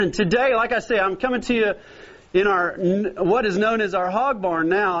And today, like I say, I'm coming to you in our what is known as our hog barn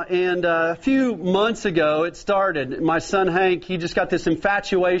now. And a few months ago, it started. My son Hank, he just got this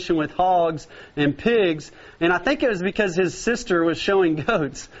infatuation with hogs and pigs, and I think it was because his sister was showing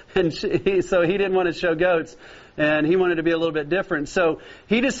goats, and so he didn't want to show goats, and he wanted to be a little bit different. So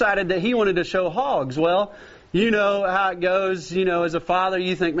he decided that he wanted to show hogs. Well, you know how it goes. You know, as a father,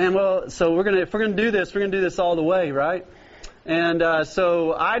 you think, man, well, so if we're gonna do this, we're gonna do this all the way, right? And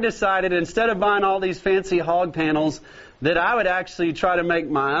so I decided, instead of buying all these fancy hog panels, that I would actually try to make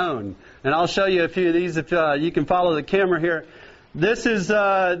my own. And I'll show you a few of these if you can follow the camera here. This is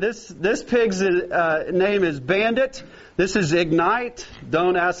this pig's name is Bandit. This is Ignite.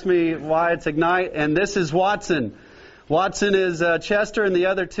 Don't ask me why it's Ignite. And this is Watson. Watson is Chester, and the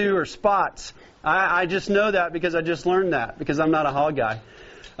other two are Spots. I just know that because I just learned that, because I'm not a hog guy.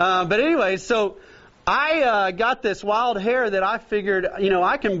 But anyway, so I got this wild hair that I figured,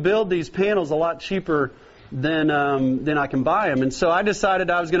 I can build these panels a lot cheaper than I can buy them. And so I decided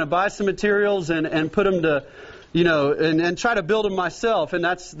I was going to buy some materials and put them to, and try to build them myself. And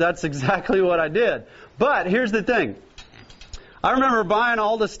that's exactly what I did. But here's the thing. I remember buying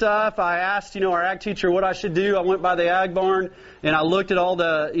all the stuff. I asked, our ag teacher what I should do. I went by the ag barn and I looked at all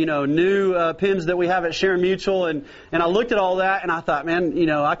the, new pins that we have at Sharon Mutual, and I looked at all that and I thought, man,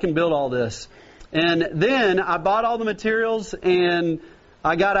 I can build all this. And then I bought all the materials and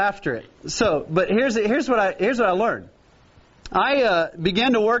I got after it. So, but here's what I learned. I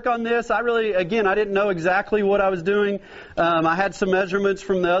began to work on this. I didn't know exactly what I was doing. I had some measurements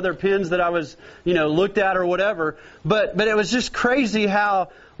from the other pins that I was, looked at or whatever. But it was just crazy how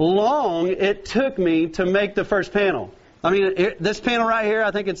long it took me to make the first panel. I mean, this panel right here,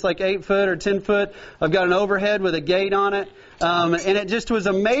 I think it's like 8 foot or 10 foot. I've got an overhead with a gate on it. And it just was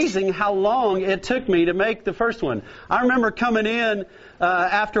amazing how long it took me to make the first one. I remember coming in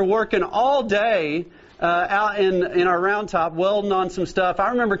after working all day out in our round top, welding on some stuff. I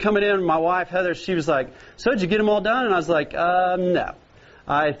remember coming in, my wife, Heather, she was like, so did you get them all done? And I was like, no.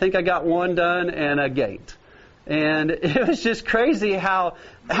 I think I got one done and a gate. And it was just crazy how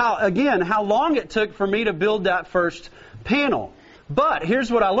long it took for me to build that first panel. But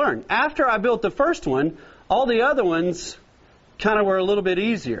here's what I learned. After I built the first one, all the other ones kind of were a little bit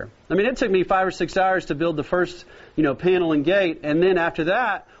easier. I mean, it took me 5 or 6 hours to build the first, panel and gate. And then after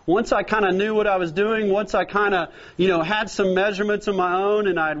that, once I kind of knew what I was doing, once I kind of, had some measurements of my own,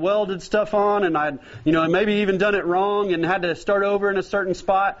 and I'd welded stuff on, and I'd, maybe even done it wrong and had to start over in a certain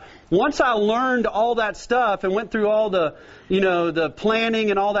spot. Once I learned all that stuff and went through all the, the planning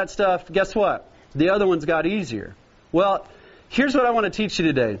and all that stuff, guess what? The other ones got easier. Well, here's what I want to teach you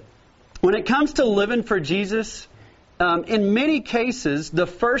today. When it comes to living for Jesus, in many cases, the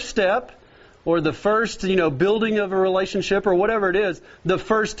first step, or the first, building of a relationship, or whatever it is, the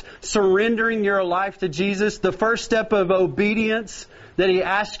first surrendering your life to Jesus, the first step of obedience, that He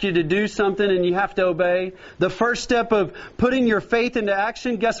asks you to do something and you have to obey, the first step of putting your faith into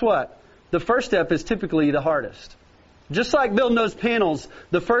action, guess what? The first step is typically the hardest. Just like building those panels,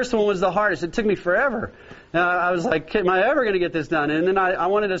 the first one was the hardest. It took me forever. I was like, am I ever going to get this done? And then I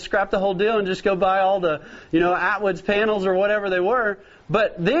wanted to scrap the whole deal and just go buy all the, Atwood's panels or whatever they were.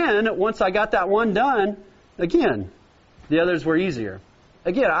 But then, once I got that one done, again, the others were easier.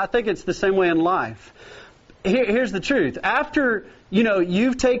 Again, I think it's the same way in life. Here's the truth. After,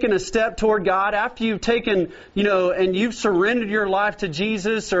 you've taken a step toward God, after you've taken, and you've surrendered your life to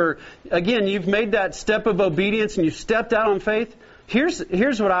Jesus, or, again, you've made that step of obedience and you've stepped out on faith, here's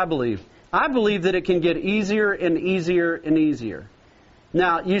what I believe. I believe that it can get easier and easier and easier.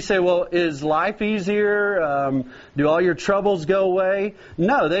 Now, you say, well, is life easier? Do all your troubles go away?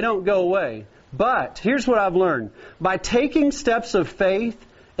 No, they don't go away. But here's what I've learned. By taking steps of faith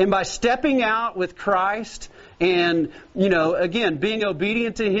and by stepping out with Christ and, again, being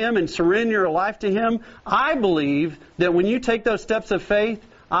obedient to Him and surrendering your life to Him, I believe that when you take those steps of faith,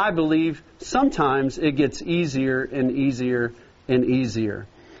 I believe sometimes it gets easier and easier and easier.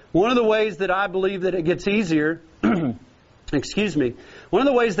 One of the ways that I believe that it gets easier, one of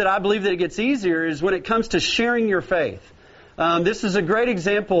the ways that I believe that it gets easier is when it comes to sharing your faith. This is a great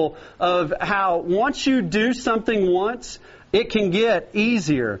example of how once you do something once, it can get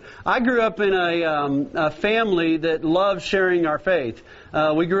easier. I grew up in a family that loved sharing our faith.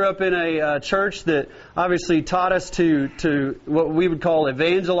 We grew up in a church that obviously taught us to what we would call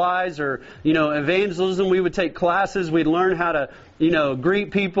evangelize, or, evangelism. We would take classes. We'd learn how to,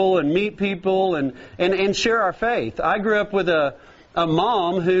 greet people and meet people and share our faith. I grew up with a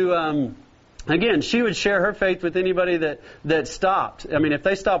mom who, again, she would share her faith with anybody that stopped. I mean, if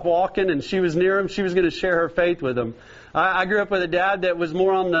they stopped walking and she was near them, she was going to share her faith with them. I grew up with a dad that was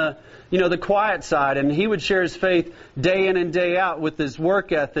more on the quiet side, and he would share his faith day in and day out with his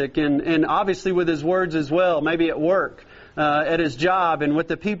work ethic and obviously with his words as well, maybe at work. At his job and with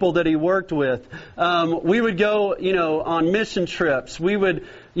the people that he worked with. We would go, on mission trips. We would,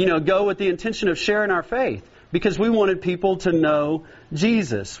 go with the intention of sharing our faith because we wanted people to know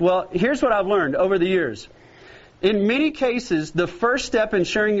Jesus. Well, here's what I've learned over the years. In many cases, the first step in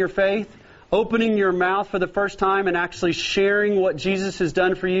sharing your faith, opening your mouth for the first time and actually sharing what Jesus has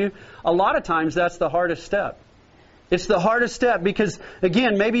done for you, a lot of times that's the hardest step. It's the hardest step because,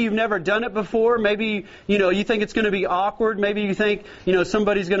 again, maybe you've never done it before. Maybe, you think it's going to be awkward. Maybe you think,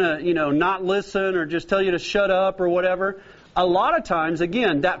 somebody's going to, not listen or just tell you to shut up or whatever. A lot of times,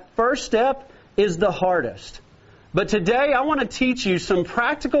 again, that first step is the hardest. But today I want to teach you some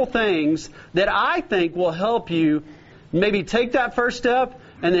practical things that I think will help you maybe take that first step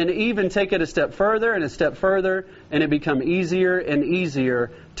and then even take it a step further and a step further, and it become easier and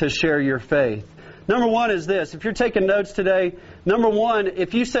easier to share your faith. Number one is this. If you're taking notes today, number one,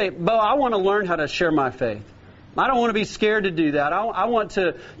 if you say, Bo, I want to learn how to share my faith. I don't want to be scared to do that. I want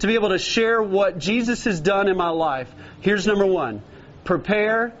to be able to share what Jesus has done in my life. Here's number one.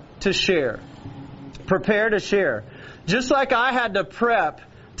 Prepare to share. Prepare to share. Just like I had to prep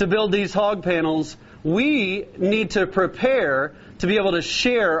to build these hog panels, we need to prepare to be able to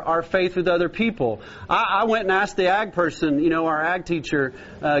share our faith with other people. I went and asked the ag person, our ag teacher,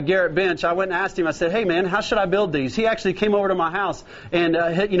 Garrett Bench, I went and asked him, I said, hey man, how should I build these? He actually came over to my house and,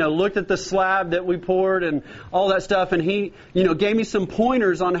 looked at the slab that we poured and all that stuff, and he, gave me some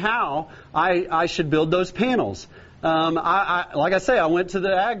pointers on how I should build those panels. Like I say, I went to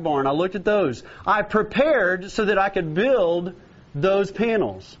the ag barn, I looked at those. I prepared so that I could build those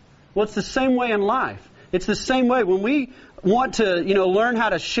panels. Well, it's the same way in life. It's the same way. When we want to, learn how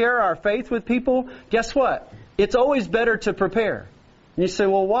to share our faith with people, guess what? It's always better to prepare. And you say,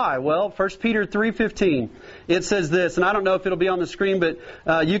 well, why? Well, 1 Peter 3:15, it says this, and I don't know if it'll be on the screen, but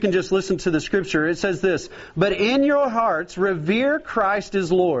you can just listen to the scripture. It says this, but in your hearts revere Christ as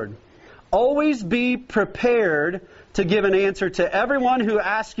Lord. Always be prepared to give an answer to everyone who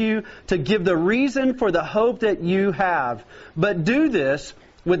asks you to give the reason for the hope that you have. But do this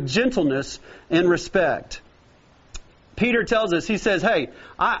with gentleness and respect. Peter tells us, he says, hey,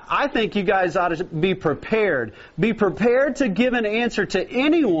 I think you guys ought to be prepared. Be prepared to give an answer to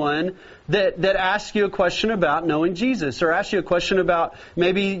anyone that asks you a question about knowing Jesus, or asks you a question about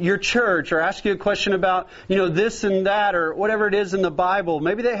maybe your church, or asks you a question about, this and that, or whatever it is in the Bible.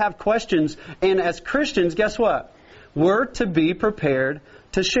 Maybe they have questions, and as Christians, guess what? We're to be prepared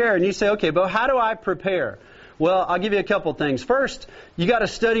to share. And you say, okay, but how do I prepare? Well, I'll give you a couple things. First, you got to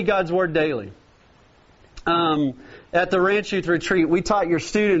study God's Word daily. At the Ranch Youth Retreat, we taught your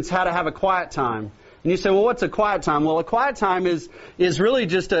students how to have a quiet time. And you say, well, what's a quiet time? Well, a quiet time is really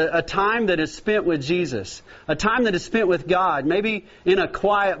just a time that is spent with Jesus. A time that is spent with God. Maybe in a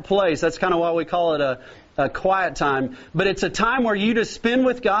quiet place. That's kind of why we call it a quiet time. But it's a time where you just spend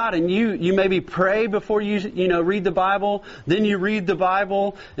with God, and you maybe pray before you read the Bible. Then you read the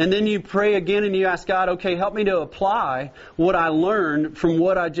Bible, and then you pray again and you ask God, okay, help me to apply what I learned from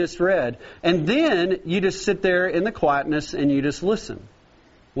what I just read. And then you just sit there in the quietness and you just listen.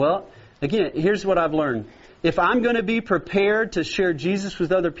 Well, again, here's what I've learned. If I'm going to be prepared to share Jesus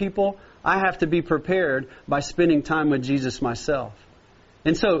with other people, I have to be prepared by spending time with Jesus myself.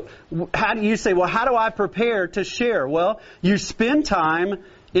 And so, how do you say, well, how do I prepare to share? Well, you spend time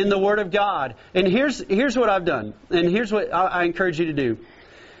in the Word of God. And here's what I've done. And here's what I encourage you to do.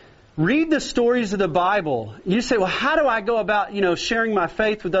 Read the stories of the Bible. You say, well, how do I go about, sharing my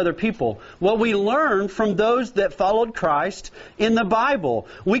faith with other people? Well, we learn from those that followed Christ in the Bible.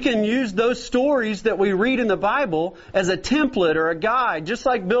 We can use those stories that we read in the Bible as a template or a guide, just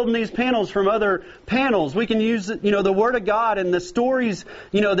like building these panels from other panels. We can use, the Word of God and the stories,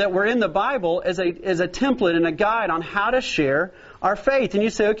 that were in the Bible as a template and a guide on how to share our faith. And you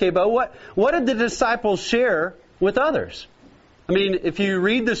say, okay, but what did the disciples share with others? I mean, if you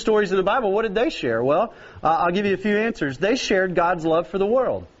read the stories in the Bible, what did they share? Well, I'll give you a few answers. They shared God's love for the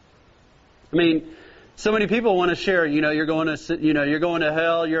world. I mean, so many people want to share, you're going to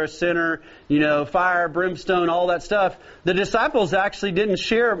hell, you're a sinner, fire, brimstone, all that stuff. The disciples actually didn't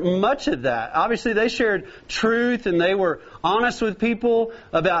share much of that. Obviously, they shared truth, and they were honest with people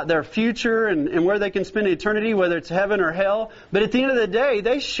about their future and where they can spend eternity, whether it's heaven or hell. But at the end of the day,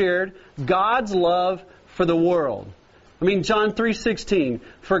 they shared God's love for the world. I mean, John 3:16,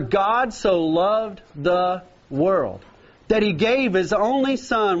 for God so loved the world that He gave His only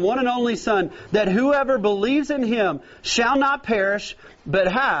Son, one and only Son, that whoever believes in Him shall not perish, but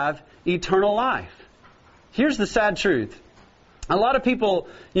have eternal life. here's the sad truth. A lot of people,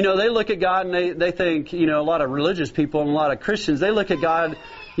 they look at God and they think, a lot of religious people and a lot of Christians, they look at God,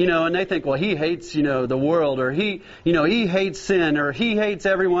 and they think, well, He hates, the world, or He hates sin, or He hates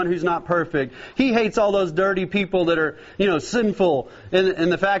everyone who's not perfect. He hates all those dirty people that are, sinful.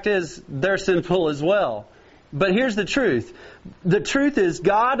 And the fact is, they're sinful as well. But here's the truth. The truth is,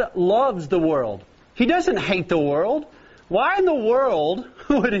 God loves the world. He doesn't hate the world. Why in the world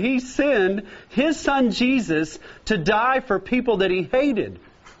would He send His Son Jesus to die for people that He hated?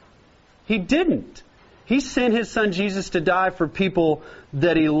 He didn't. He sent His Son Jesus to die for people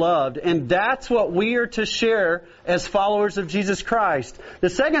that He loved. And that's what we are to share as followers of Jesus Christ. The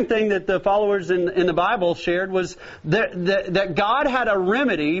second thing that the followers in the Bible shared was that God had a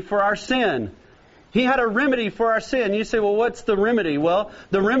remedy for our sin. He had a remedy for our sin. You say, well, what's the remedy? Well,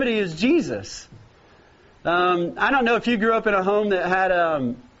 the remedy is Jesus. I don't know if you grew up in a home that had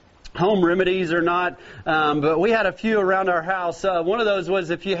home remedies or not, but we had a few around our house. One of those was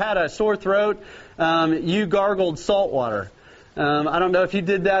if you had a sore throat, you gargled salt water. I don't know if you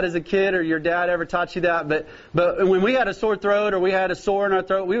did that as a kid or your dad ever taught you that, but when we had a sore throat or we had a sore in our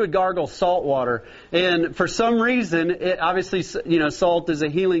throat, we would gargle salt water. And for some reason, obviously, salt is a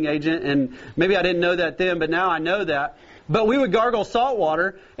healing agent, and maybe I didn't know that then, but now I know that. But we would gargle salt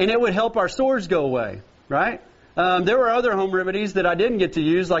water, and it would help our sores go away, right? There were other home remedies that I didn't get to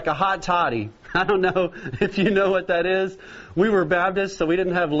use, like a hot toddy. I don't know if you know what that is. We were Baptists, so we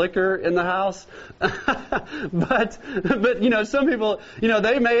didn't have liquor in the house. but some people,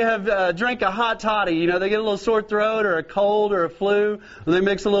 they may have drank a hot toddy. They get a little sore throat or a cold or a flu, and they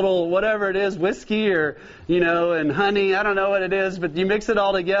mix a little whatever it is, whiskey or, and honey. I don't know what it is, but you mix it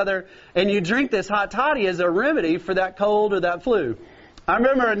all together, and you drink this hot toddy as a remedy for that cold or that flu. I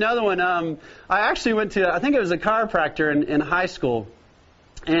remember another one. I actually went to, I think it was a chiropractor in high school.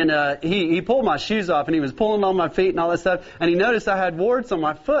 And he pulled my shoes off, and he was pulling on my feet and all that stuff. And he noticed I had warts on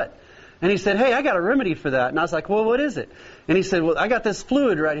my foot. And he said, hey, I got a remedy for that. And I was like, well, what is it? And he said, well, I got this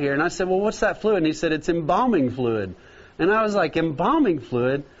fluid right here. And I said, well, what's that fluid? And he said, it's embalming fluid. And I was like, embalming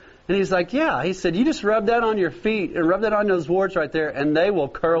fluid? And he's like, yeah. He said, you just rub that on your feet and rub that on those warts right there, and they will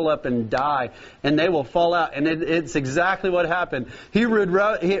curl up and die, and they will fall out. And it's exactly what happened. He gave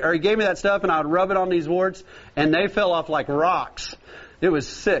me that stuff, and I would rub it on these warts, and they fell off like rocks. It was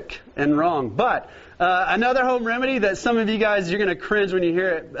sick and wrong. But another home remedy that some of you guys, you're going to cringe when you hear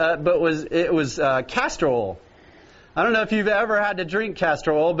it, but it was castor oil. I don't know if you've ever had to drink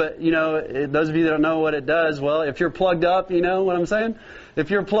castor oil, but, those of you that don't know what it does, well, if you're plugged up, you know what I'm saying? If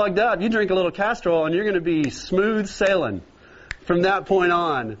you're plugged up, you drink a little castor oil and you're going to be smooth sailing from that point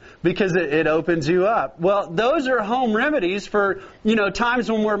on because it opens you up. Well, those are home remedies for,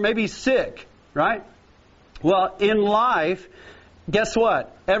 times when we're maybe sick, right? Well, in life, guess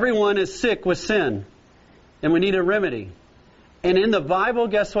what? Everyone is sick with sin, and we need a remedy. And in the Bible,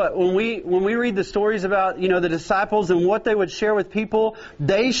 guess what? When we read the stories about, the disciples and what they would share with people,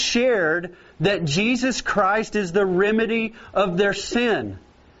 they shared that Jesus Christ is the remedy of their sin.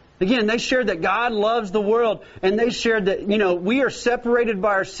 Again, they shared that God loves the world, and they shared that, we are separated by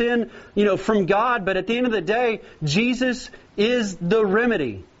our sin, from God, but at the end of the day, Jesus is the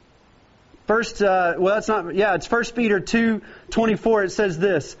remedy. It's 1 Peter 2:24. It says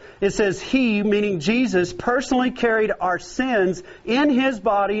this. It says, He, meaning Jesus, personally carried our sins in His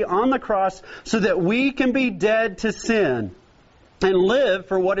body on the cross so that we can be dead to sin and live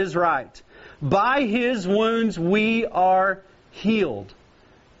for what is right. By His wounds we are healed.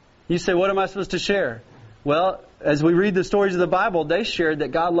 You say, what am I supposed to share? Well, as we read the stories of the Bible, they shared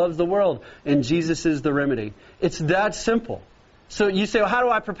that God loves the world and Jesus is the remedy. It's that simple. So you say, well, how do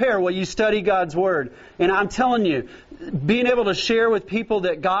I prepare? Well, you study God's Word. And I'm telling you, being able to share with people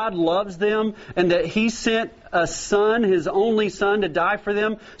that God loves them and that He sent a Son, His only Son, to die for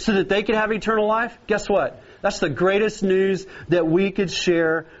them so that they could have eternal life, guess what? That's the greatest news that we could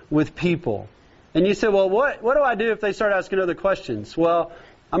share with people. And you say, well, what do I do if they start asking other questions? Well,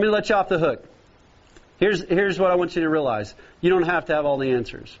 I'm going to let you off the hook. Here's what I want you to realize. You don't have to have all the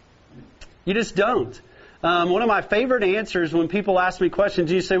answers. You just don't. One of my favorite answers when people ask me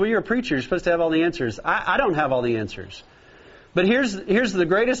questions, you say, well, you're a preacher, you're supposed to have all the answers. I don't have all the answers. But here's the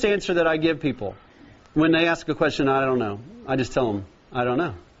greatest answer that I give people. When they ask a question, I don't know. I just tell them, I don't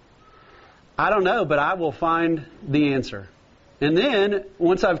know. I don't know, but I will find the answer. And then,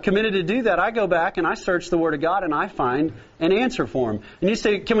 once I've committed to do that, I go back and I search the Word of God and I find an answer for them. And you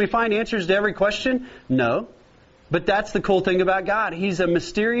say, can we find answers to every question? No. But that's the cool thing about God. He's a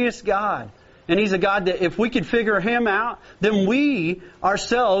mysterious God. And He's a God that if we could figure Him out, then we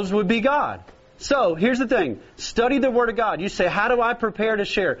ourselves would be God. So, here's the thing. Study the Word of God. You say, how do I prepare to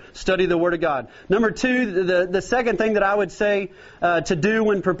share? Study the Word of God. Number two, the second thing that I would say to do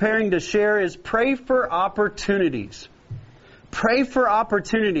when preparing to share is pray for opportunities. Pray for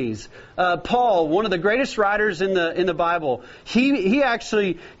opportunities. Paul, one of the greatest writers in the Bible, he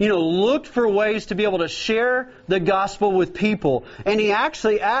actually, looked for ways to be able to share the gospel with people. And he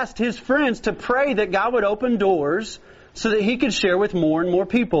actually asked his friends to pray that God would open doors so that he could share with more and more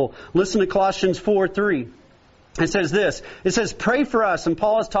people. Listen to Colossians 4:3. It says this. It says, pray for us. And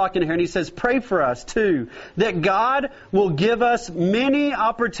Paul is talking here, and he says, pray for us too, that God will give us many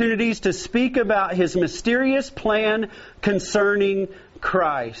opportunities to speak about His mysterious plan concerning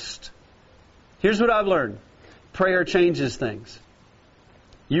Christ. Here's what I've learned. Prayer changes things.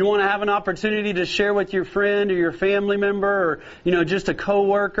 You want to have an opportunity to share with your friend or your family member or, just a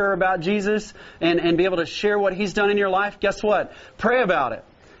coworker about Jesus and be able to share what He's done in your life? Guess what? Pray about it.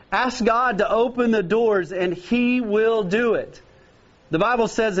 Ask God to open the doors and He will do it. The Bible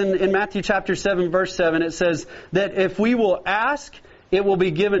says in Matthew chapter 7, verse 7, it says that if we will ask, it will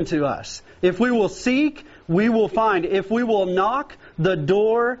be given to us. If we will seek, we will find. If we will knock, the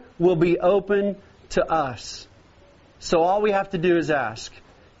door will be open to us. So all we have to do is ask.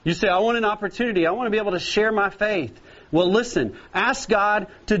 You say, I want an opportunity. I want to be able to share my faith. Well, listen, ask God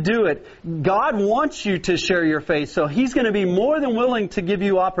to do it. God wants you to share your faith, so He's going to be more than willing to give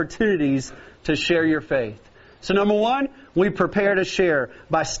you opportunities to share your faith. So number one, we prepare to share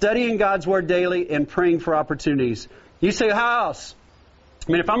by studying God's Word daily and praying for opportunities. You say, how else?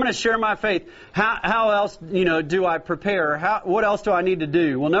 I mean, if I'm going to share my faith, how else, do I prepare? What else do I need to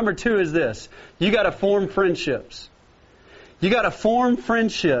do? Well, number two is this. You got to form friendships. You got to form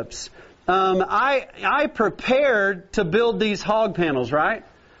friendships. I prepared to build these hog panels, right?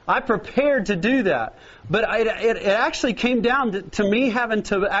 I prepared to do that. But it actually came down to me having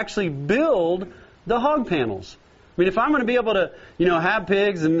to actually build the hog panels. I mean, if I'm going to be able to, have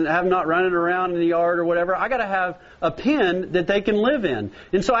pigs and have them not running around in the yard or whatever, I got to have a pen that they can live in.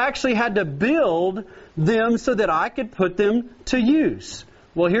 And so I actually had to build them so that I could put them to use.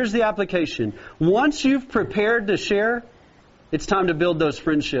 Well, here's the application. Once you've prepared to share, it's time to build those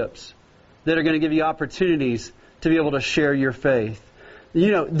friendships that are going to give you opportunities to be able to share your faith.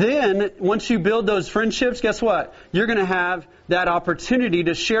 Then, once you build those friendships, guess what? You're going to have that opportunity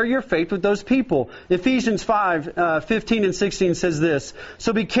to share your faith with those people. Ephesians 5:15 and 16 says this,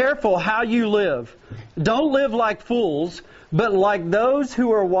 so be careful how you live. Don't live like fools, but like those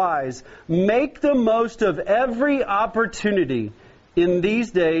who are wise. Make the most of every opportunity in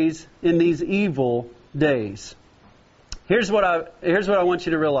these days, in these evil days. Here's what I want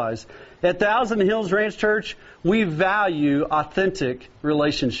you to realize. At Thousand Hills Ranch Church, we value authentic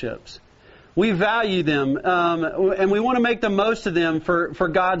relationships. We value them, and we want to make the most of them for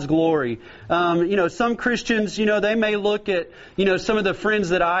God's glory. Some Christians, they may look at, some of the friends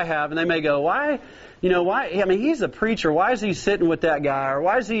that I have, and they may go, why? I mean, he's a preacher. Why is he sitting with that guy? Or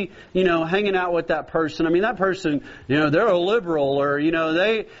why is he, hanging out with that person? I mean, that person, they're a liberal, or,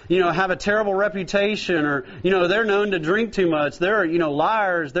 they, have a terrible reputation, or, they're known to drink too much. They're,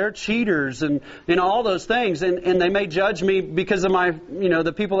 liars. They're cheaters, and all those things. And they may judge me because of my,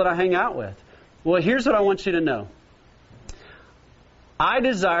 the people that I hang out with. Well, here's what I want you to know. I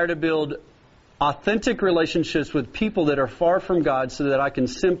desire to build authentic relationships with people that are far from God so that I can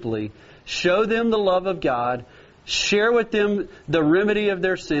simply show them the love of God, share with them the remedy of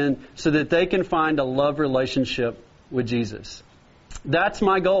their sin so that they can find a love relationship with Jesus. That's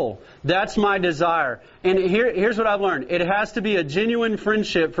my goal. That's my desire. And here's what I've learned. It has to be a genuine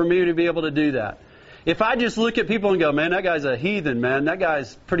friendship for me to be able to do that. If I just look at people and go, man, that guy's a heathen, man. That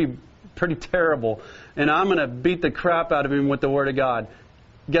guy's pretty terrible. And I'm going to beat the crap out of him with the Word of God.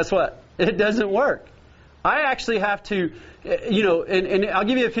 Guess what? It doesn't work. I actually have to, and I'll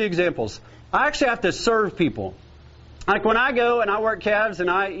give you a few examples. I actually have to serve people. Like when I go and I work calves and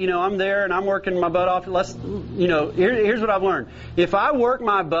I'm there and I'm working my butt off. Here's what I've learned. If I work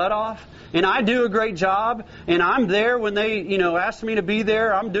my butt off and I do a great job and I'm there when they, ask me to be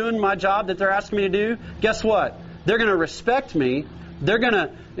there, I'm doing my job that they're asking me to do, guess what? They're going to respect me. They're going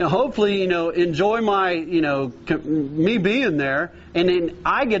to hopefully, enjoy my, me being there. And then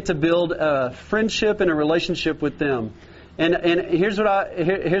I get to build a friendship and a relationship with them. And here's what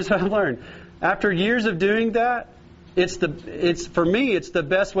I learned. After years of doing that, for me, it's the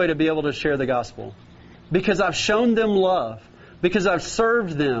best way to be able to share the gospel. Because I've shown them love. because I've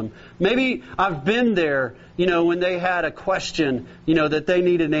served them. Maybe I've been there, when they had a question, that they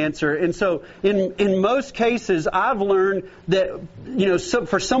need an answer. And so in most cases, I've learned that,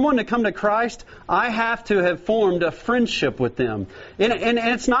 for someone to come to Christ, I have to have formed a friendship with them. And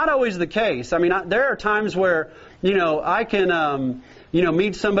it's not always the case. I mean, there are times where, I can,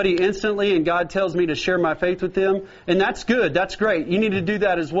 meet somebody instantly and God tells me to share my faith with them. And that's good. That's great. You need to do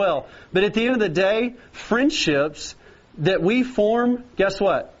that as well. But at the end of the day, friendships that we form, guess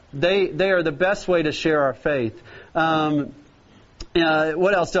what? They are the best way to share our faith. What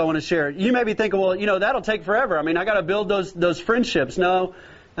else do I want to share? You may be thinking, well, that'll take forever. I mean, I got to build those friendships. No.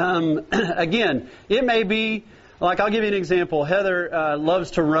 Again, it may be, like, I'll give you an example. Heather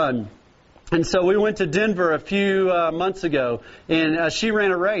loves to run. And so we went to Denver a few months ago, and she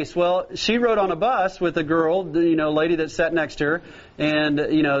ran a race. Well, she rode on a bus with a girl, lady that sat next to her, and,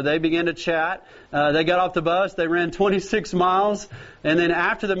 they began to chat. They got off the bus, they ran 26 miles, and then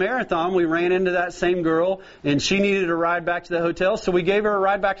after the marathon, we ran into that same girl, and she needed a ride back to the hotel, so we gave her a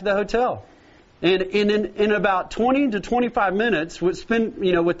ride back to the hotel. And in about 20 to 25 minutes, with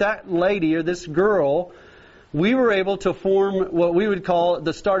that lady or this girl, we were able to form what we would call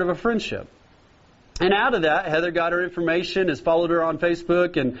the start of a friendship. And out of that, Heather got her information, has followed her on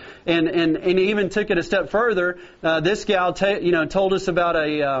Facebook, and even took it a step further. This gal, told us about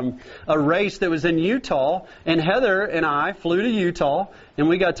a race that was in Utah, and Heather and I flew to Utah, and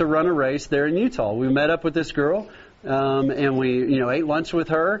we got to run a race there in Utah. We met up with this girl, and we, ate lunch with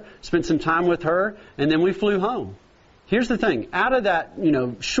her, spent some time with her, and then we flew home. Here's the thing. Out of that,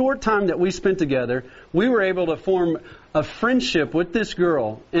 short time that we spent together, we were able to form a friendship with this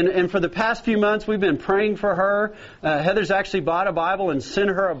girl. And for the past few months, we've been praying for her. Heather's actually bought a Bible and sent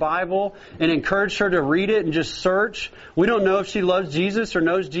her a Bible and encouraged her to read it and just search. We don't know if she loves Jesus or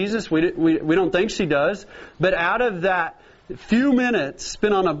knows Jesus. We don't think she does. But out of that few minutes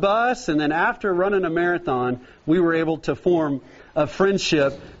spent on a bus and then after running a marathon, we were able to form a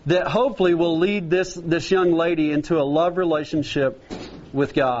friendship that hopefully will lead this young lady into a love relationship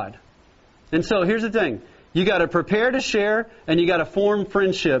with God. And so here's the thing. You got to prepare to share, and you got to form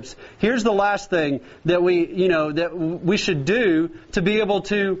friendships. Here's the last thing that we should do to be able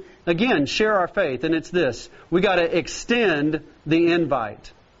to, again, share our faith, and it's this. We got to extend the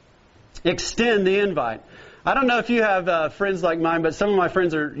invite. Extend the invite. I don't know if you have friends like mine, but some of my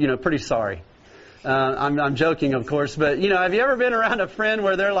friends are, pretty sorry. I'm joking, of course, but, have you ever been around a friend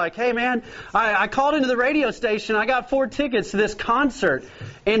where they're like, hey, man, I called into the radio station. I got 4 tickets to this concert,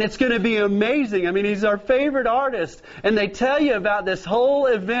 and it's going to be amazing. I mean, he's our favorite artist. And they tell you about this whole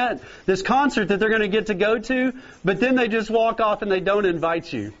event, this concert that they're going to get to go to, but then they just walk off and they don't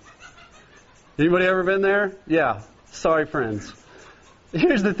invite you. Anybody ever been there? Yeah. Sorry, friends.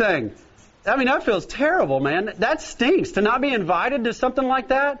 Here's the thing. I mean, that feels terrible, man. That stinks to not be invited to something like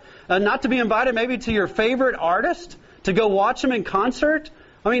that. Not to be invited maybe to your favorite artist to go watch them in concert.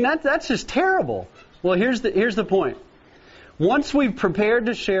 I mean, that's just terrible. Well, here's the point. Once we've prepared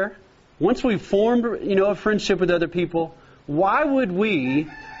to share, once we've formed, a friendship with other people, why would we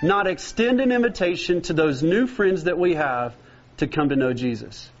not extend an invitation to those new friends that we have to come to know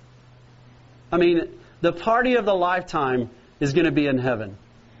Jesus? I mean, the party of the lifetime is going to be in heaven.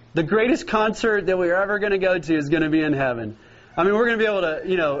 The greatest concert that we're ever going to go to is going to be in heaven. I mean, we're going to be able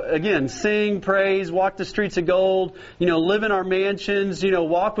to, again, sing, praise, walk the streets of gold, live in our mansions,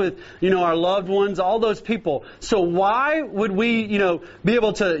 walk with, our loved ones, all those people. So why would we, be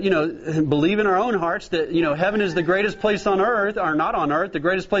able to, believe in our own hearts that, heaven is the greatest place on earth, or not on earth, the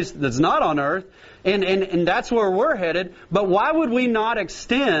greatest place that's not on earth, and that's where we're headed. But why would we not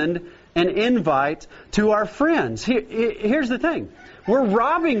extend an invite to our friends? Here's the thing. We're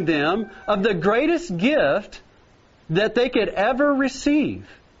robbing them of the greatest gift that they could ever receive,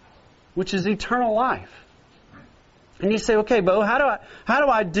 which is eternal life. And you say, okay, Bo, how do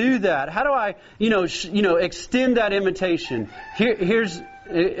I do that? How do I, extend that invitation? Here's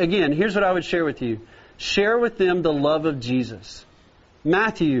what I would share with you. Share with them the love of Jesus.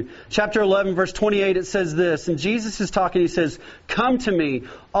 Matthew chapter 11, verse 28, it says this, and Jesus is talking, he says, come to me,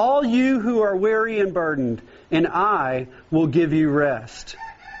 all you who are weary and burdened, and I will give you rest.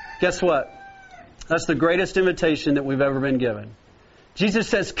 Guess what? That's the greatest invitation that we've ever been given. Jesus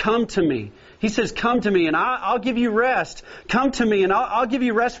says, come to me. He says, come to me and I'll give you rest. Come to me and I'll give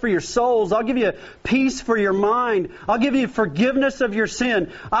you rest for your souls. I'll give you peace for your mind. I'll give you forgiveness of your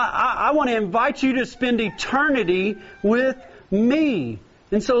sin. I want to invite you to spend eternity with me.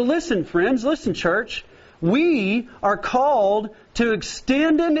 And so listen, friends, listen, church. We are called to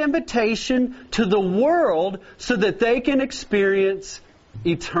extend an invitation to the world so that they can experience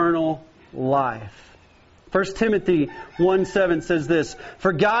eternal life. 1 Timothy 1:7 says this,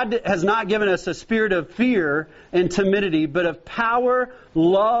 "For God has not given us a spirit of fear and timidity, but of power,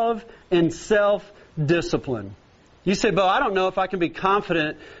 love, and self-discipline." You say, "Bo, I don't know if I can be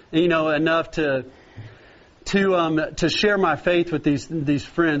confident, enough to share my faith with these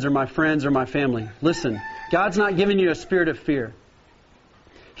friends or my family." Listen, God's not giving you a spirit of fear.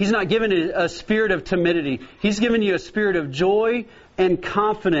 He's not giving you a spirit of timidity. He's given you a spirit of joy and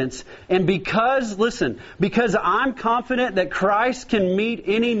confidence. And because I'm confident that Christ can meet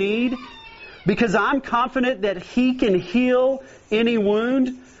any need, because I'm confident that He can heal any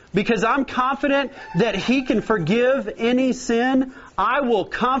wound, because I'm confident that He can forgive any sin, I will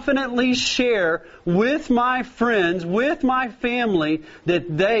confidently share with my friends, with my family,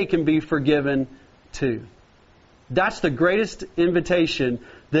 that they can be forgiven too. That's the greatest invitation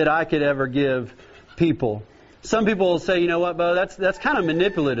that I could ever give people. Some people will say, "You know what, Bo, that's kind of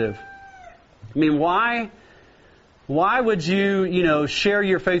manipulative." I mean, why would you, share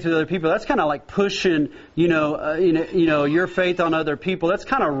your faith with other people? That's kind of like pushing, your faith on other people. That's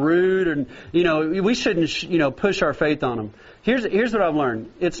kind of rude, and we shouldn't, push our faith on them. Here's what I've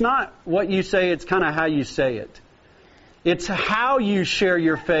learned. It's not what you say; it's kind of how you say it. It's how you share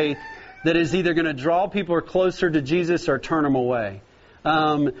your faith that is either going to draw people closer to Jesus or turn them away.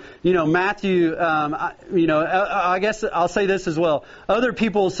 Matthew, I guess I'll say this as well. Other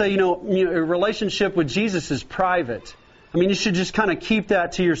people say, a relationship with Jesus is private. I mean, you should just kind of keep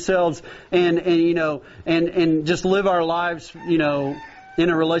that to yourselves and just live our lives, in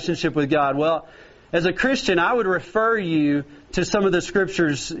a relationship with God. Well, as a Christian, I would refer you to some of the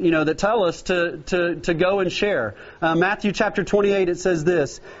scriptures, that tell us to go and share. Matthew chapter 28, it says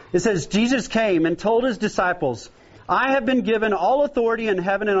this. It says, "Jesus came and told His disciples, 'I have been given all authority in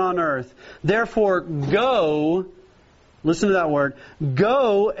heaven and on earth. Therefore go,'" listen to that word,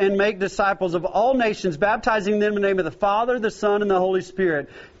 "go and make disciples of all nations, baptizing them in the name of the Father, the Son, and the Holy Spirit,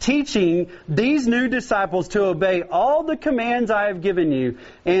 teaching these new disciples to obey all the commands I have given you.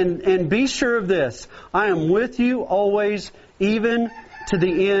 And be sure of this, I am with you always, even to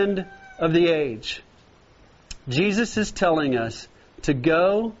the end of the age." Jesus is telling us to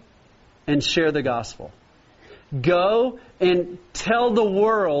go and share the gospel. Go and tell the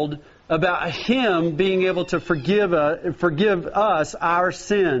world about Him being able to forgive us our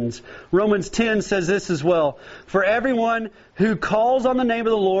sins. Romans 10 says this as well. "For everyone who calls on the name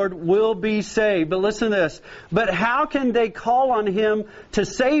of the Lord will be saved." But listen to this. "But how can they call on Him to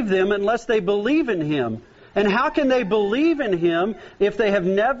save them unless they believe in Him? And how can they believe in Him if they have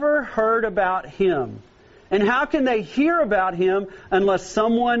never heard about Him? And how can they hear about Him unless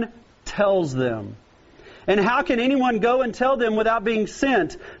someone tells them? And how can anyone go and tell them without being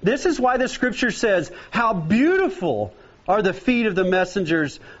sent? This is why the Scripture says, 'How beautiful are the feet of the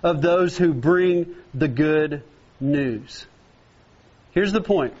messengers of those who bring the good news.'" Here's the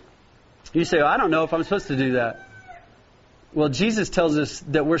point. You say, "I don't know if I'm supposed to do that." Well, Jesus tells us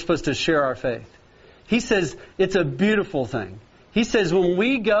that we're supposed to share our faith. He says it's a beautiful thing. He says when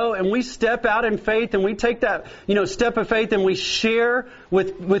we go and we step out in faith and we take that, step of faith and we share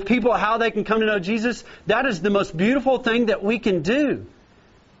with people how they can come to know Jesus, that is the most beautiful thing that we can do.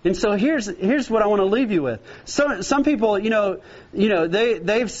 And so here's what I want to leave you with. Some people,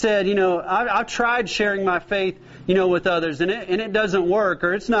 they've said, I've tried sharing my faith, with others and it doesn't work,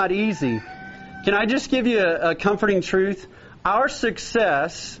 or it's not easy. Can I just give you a comforting truth? Our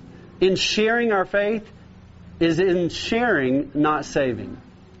success in sharing our faith is in sharing, not saving.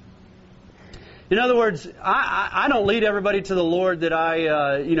 In other words, I don't lead everybody to the Lord that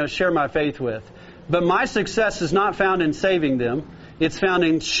I, share my faith with. But my success is not found in saving them. It's found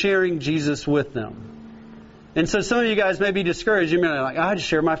in sharing Jesus with them. And so some of you guys may be discouraged. You may be like, "I just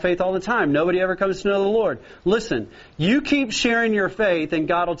share my faith all the time. Nobody ever comes to know the Lord." Listen, you keep sharing your faith and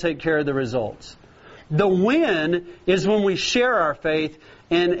God will take care of the results. The win is when we share our faith.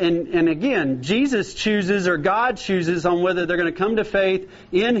 And again, Jesus chooses, or God chooses, on whether they're going to come to faith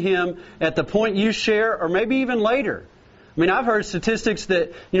in Him at the point you share, or maybe even later. I mean, I've heard statistics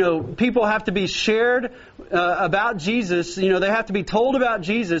that, people have to be shared about Jesus. They have to be told about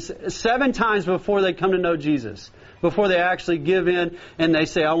Jesus 7 times before they come to know Jesus, before they actually give in and they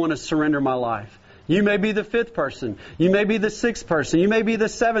say, "I want to surrender my life." You may be the 5th person. You may be the 6th person. You may be the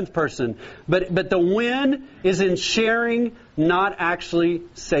 7th person. But the win is in sharing, not actually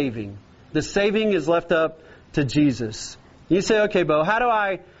saving. The saving is left up to Jesus. You say, "Okay, Bo, how do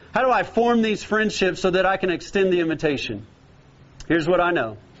I form these friendships so that I can extend the invitation?" Here's what I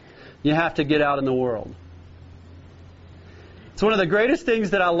know. You have to get out in the world. It's one of the greatest things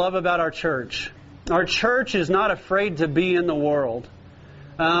that I love about our church. Our church is not afraid to be in the world.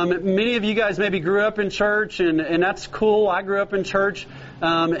 Many of you guys maybe grew up in church, and that's cool. I grew up in church.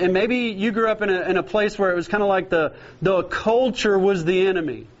 And maybe you grew up in a place where it was kind of like the culture was the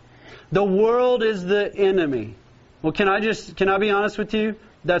enemy. The world is the enemy. Well, can I be honest with you?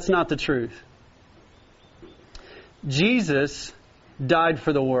 That's not the truth. Jesus died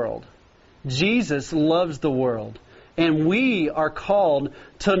for the world. Jesus loves the world. And we are called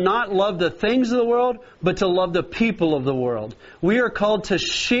to not love the things of the world, but to love the people of the world. We are called to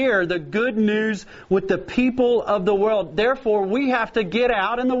share the good news with the people of the world. Therefore, we have to get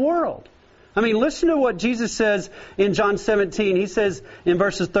out in the world. I mean, listen to what Jesus says in John 17. He says in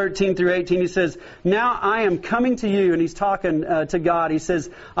verses 13 through 18, He says, "Now I am coming to you," and He's talking to God. He says,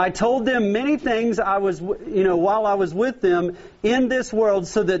 "I told them many things while I was with them in this world,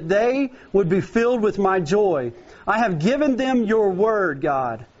 so that they would be filled with my joy. I have given them your word,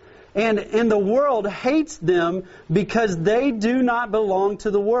 God. And the world hates them because they do not belong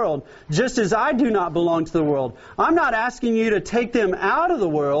to the world, just as I do not belong to the world. I'm not asking you to take them out of the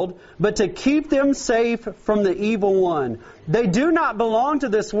world, but to keep them safe from the evil one. They do not belong to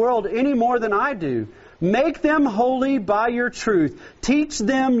this world any more than I do. Make them holy by your truth. Teach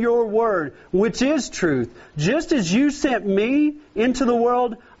them your word, which is truth. Just as you sent me into the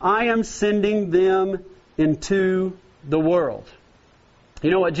world, I am sending them into the world." You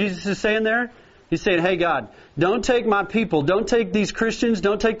know what Jesus is saying there? He's saying, hey, God, don't take my people, don't take these Christians,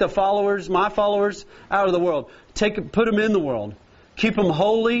 don't take the followers, my followers, out of the world. Put them in the world. Keep them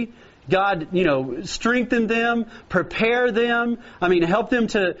holy. God, strengthen them, prepare them. I mean, help them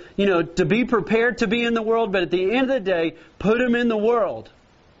to be prepared to be in the world. But at the end of the day, put them in the world.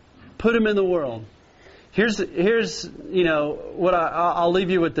 Put them in the world. Here's what I'll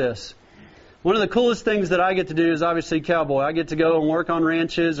leave you with this. One of the coolest things that I get to do is obviously cowboy. I get to go and work on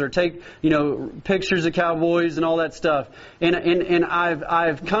ranches or take, pictures of cowboys and all that stuff. And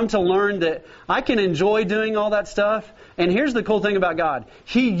I've come to learn that I can enjoy doing all that stuff. And here's the cool thing about God.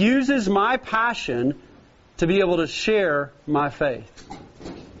 He uses my passion to be able to share my faith.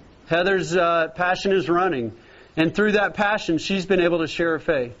 Heather's passion is running. And through that passion, she's been able to share her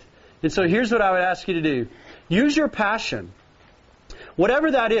faith. And so here's what I would ask you to do. Use your passion.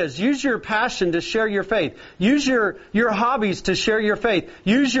 Whatever that is, use your passion to share your faith. Use your hobbies to share your faith.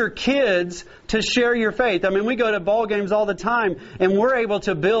 Use your kids to share your faith. I mean, we go to ball games all the time, and we're able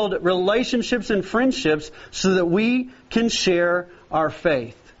to build relationships and friendships so that we can share our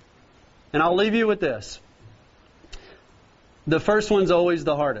faith. And I'll leave you with this. The first one's always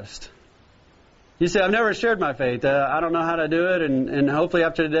the hardest. You say, I've never shared my faith. I don't know how to do it, and hopefully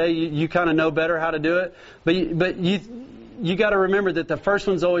after today you kind of know better how to do it. But you got to remember that the first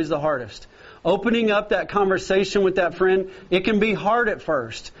one's always the hardest. Opening up that conversation with that friend, it can be hard at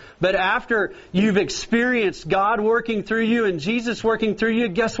first. But after you've experienced God working through you and Jesus working through you,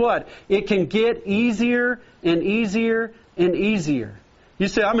 guess what? It can get easier and easier and easier. You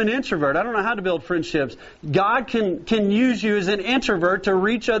say, I'm an introvert. I don't know how to build friendships. God can use you as an introvert to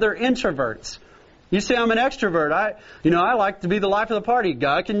reach other introverts. You say, I'm an extrovert. I like to be the life of the party.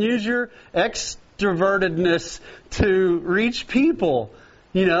 God can use your extrovertedness to reach people,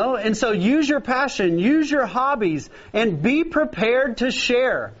 and so use your passion, use your hobbies, and be prepared to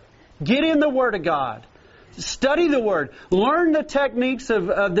share. Get in the Word of God. Study the Word. Learn the techniques of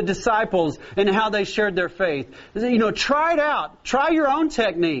the disciples and how they shared their faith. Try it out. Try your own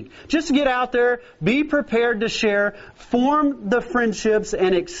technique. Just get out there, be prepared to share, form the friendships,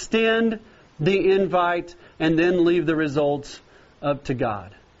 and extend the invite, and then leave the results up to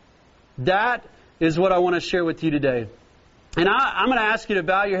God. That is what I want to share with you today. And I'm going to ask you to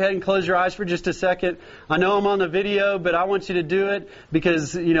bow your head and close your eyes for just a second. I know I'm on the video, but I want you to do it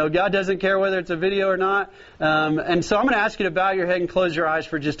because, God doesn't care whether it's a video or not. And so I'm going to ask you to bow your head and close your eyes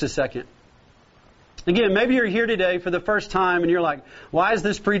for just a second. Again, maybe you're here today for the first time and you're like, why is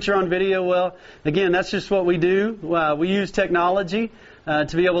this preacher on video? Well, again, that's just what we do. We use technology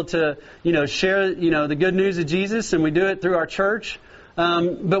to be able to, share, the good news of Jesus, and we do it through our church.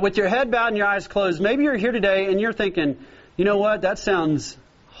 But with your head bowed and your eyes closed, maybe you're here today and you're thinking, you know what, that sounds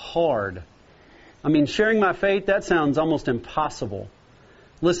hard. I mean, sharing my faith, that sounds almost impossible.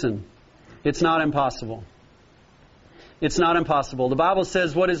 Listen, it's not impossible. It's not impossible. The Bible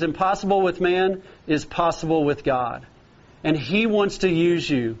says what is impossible with man is possible with God. And He wants to use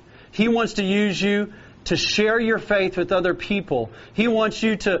you. He wants to use you to share your faith with other people. He wants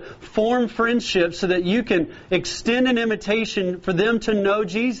you to form friendships so that you can extend an invitation for them to know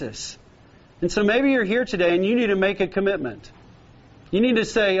Jesus. And so maybe you're here today and you need to make a commitment. You need to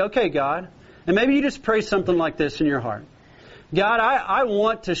say, okay, God, and maybe you just pray something like this in your heart. God, I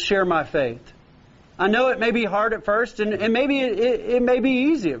want to share my faith. I know it may be hard at first, and maybe it may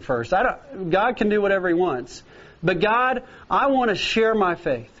be easy at first. God can do whatever He wants. But God, I want to share my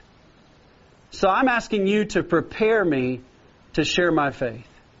faith. So I'm asking You to prepare me to share my faith.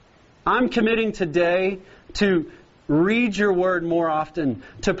 I'm committing today to read Your Word more often,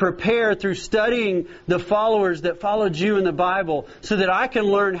 to prepare through studying the followers that followed You in the Bible so that I can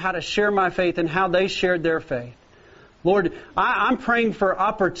learn how to share my faith and how they shared their faith. Lord, I'm praying for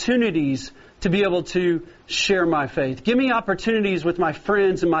opportunities to be able to share my faith. Give me opportunities with my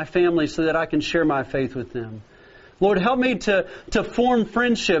friends and my family so that I can share my faith with them. Lord, help me to form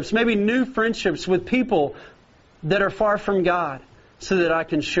friendships, maybe new friendships with people that are far from God so that I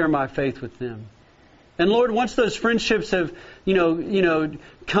can share my faith with them. And Lord, once those friendships have,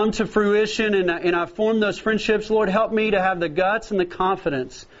 come to fruition and I've formed those friendships, Lord, help me to have the guts and the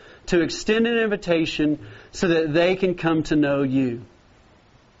confidence to extend an invitation so that they can come to know You.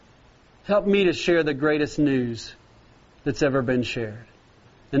 Help me to share the greatest news that's ever been shared,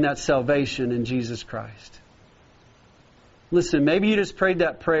 and that's salvation in Jesus Christ. Listen, maybe you just prayed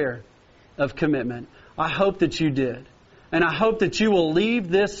that prayer of commitment. I hope that you did. And I hope that you will leave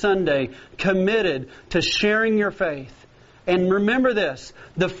this Sunday committed to sharing your faith. And remember this,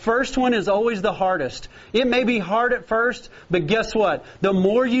 the first one is always the hardest. It may be hard at first, but guess what? The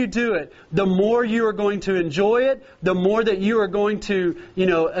more you do it, the more you are going to enjoy it, the more that you are going to,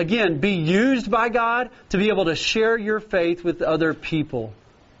 again, be used by God to be able to share your faith with other people.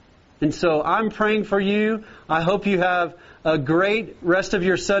 And so I'm praying for you. I hope you have a great rest of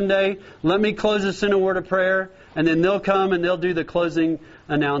your Sunday. Let me close this in a word of prayer, and then they'll come and they'll do the closing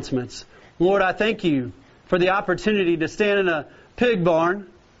announcements. Lord, I thank You for the opportunity to stand in a pig barn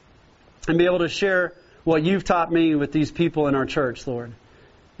and be able to share what You've taught me with these people in our church, Lord.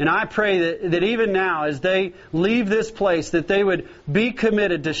 And I pray that even now, as they leave this place, that they would be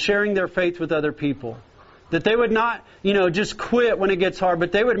committed to sharing their faith with other people. That they would not, just quit when it gets hard,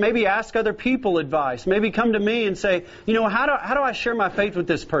 but they would maybe ask other people advice. Maybe come to me and say, how do I share my faith with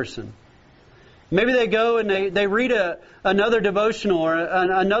this person? Maybe they go and they read another devotional or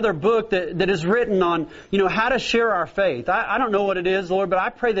another book that is written on, how to share our faith. I don't know what it is, Lord, but I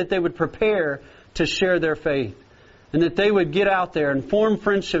pray that they would prepare to share their faith. And that they would get out there and form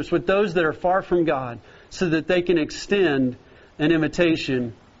friendships with those that are far from God so that they can extend an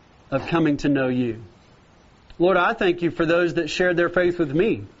invitation of coming to know You. Lord, I thank You for those that shared their faith with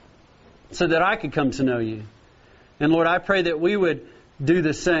me so that I could come to know You. And Lord, I pray that we would do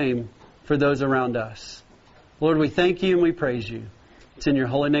the same for those around us. Lord, we thank You and we praise You. It's in Your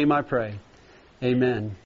holy name I pray. Amen.